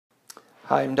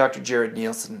Hi, I'm Dr. Jared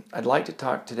Nielsen. I'd like to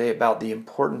talk today about the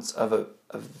importance of a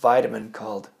vitamin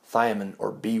called thiamine,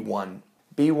 or B1.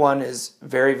 B1 is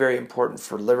very, very important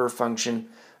for liver function,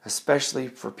 especially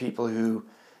for people who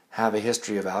have a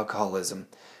history of alcoholism.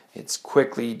 It's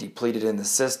quickly depleted in the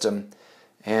system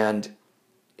and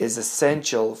is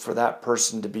essential for that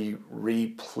person to be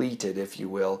repleted, if you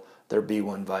will, their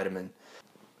B1 vitamin.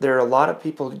 There are a lot of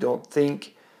people who don't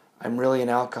think I'm really an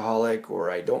alcoholic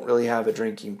or I don't really have a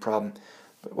drinking problem.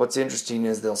 But what's interesting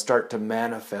is they'll start to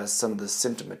manifest some of the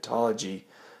symptomatology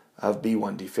of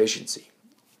B1 deficiency.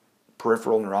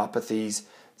 Peripheral neuropathies,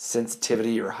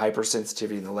 sensitivity or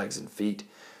hypersensitivity in the legs and feet.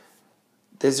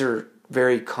 These are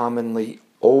very commonly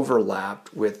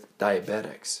overlapped with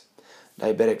diabetics.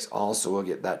 Diabetics also will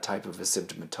get that type of a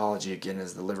symptomatology again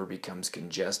as the liver becomes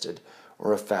congested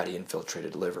or a fatty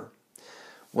infiltrated liver.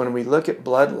 When we look at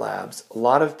blood labs, a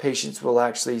lot of patients will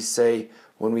actually say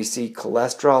when we see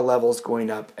cholesterol levels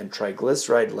going up and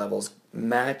triglyceride levels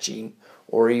matching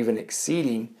or even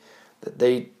exceeding, that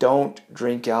they don't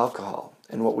drink alcohol.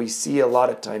 And what we see a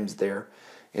lot of times there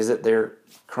is that they're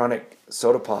chronic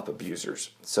soda pop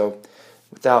abusers. So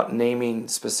without naming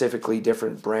specifically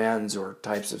different brands or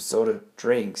types of soda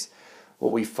drinks,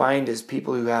 what we find is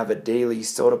people who have a daily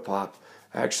soda pop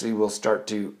actually will start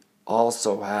to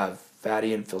also have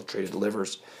fatty infiltrated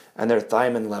livers, and their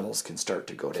thiamine levels can start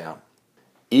to go down.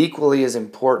 Equally as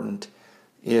important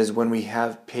is when we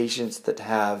have patients that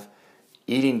have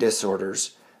eating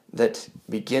disorders that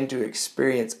begin to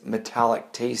experience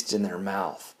metallic taste in their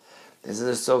mouth. This is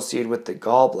associated with the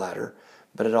gallbladder,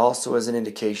 but it also is an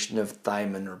indication of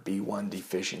thiamine or B1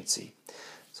 deficiency.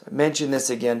 So I mentioned this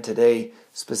again today,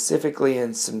 specifically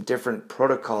in some different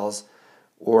protocols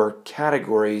or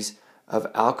categories of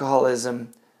alcoholism,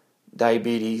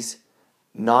 diabetes,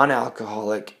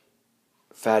 non-alcoholic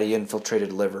fatty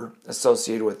infiltrated liver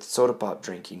associated with soda pop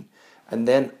drinking, and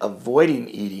then avoiding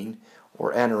eating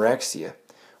or anorexia,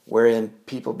 wherein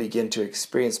people begin to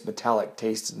experience metallic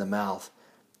taste in the mouth.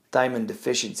 Thiamine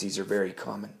deficiencies are very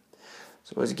common.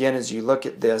 So as you look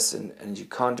at this and you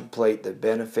contemplate the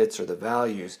benefits or the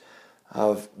values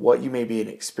of what you may be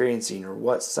experiencing or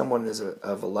what someone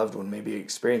of a loved one may be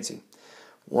experiencing,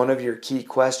 one of your key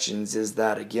questions is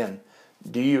that, again,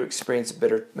 do you experience a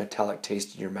bitter metallic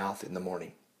taste in your mouth in the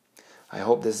morning? I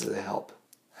hope this is a help.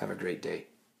 Have a great day.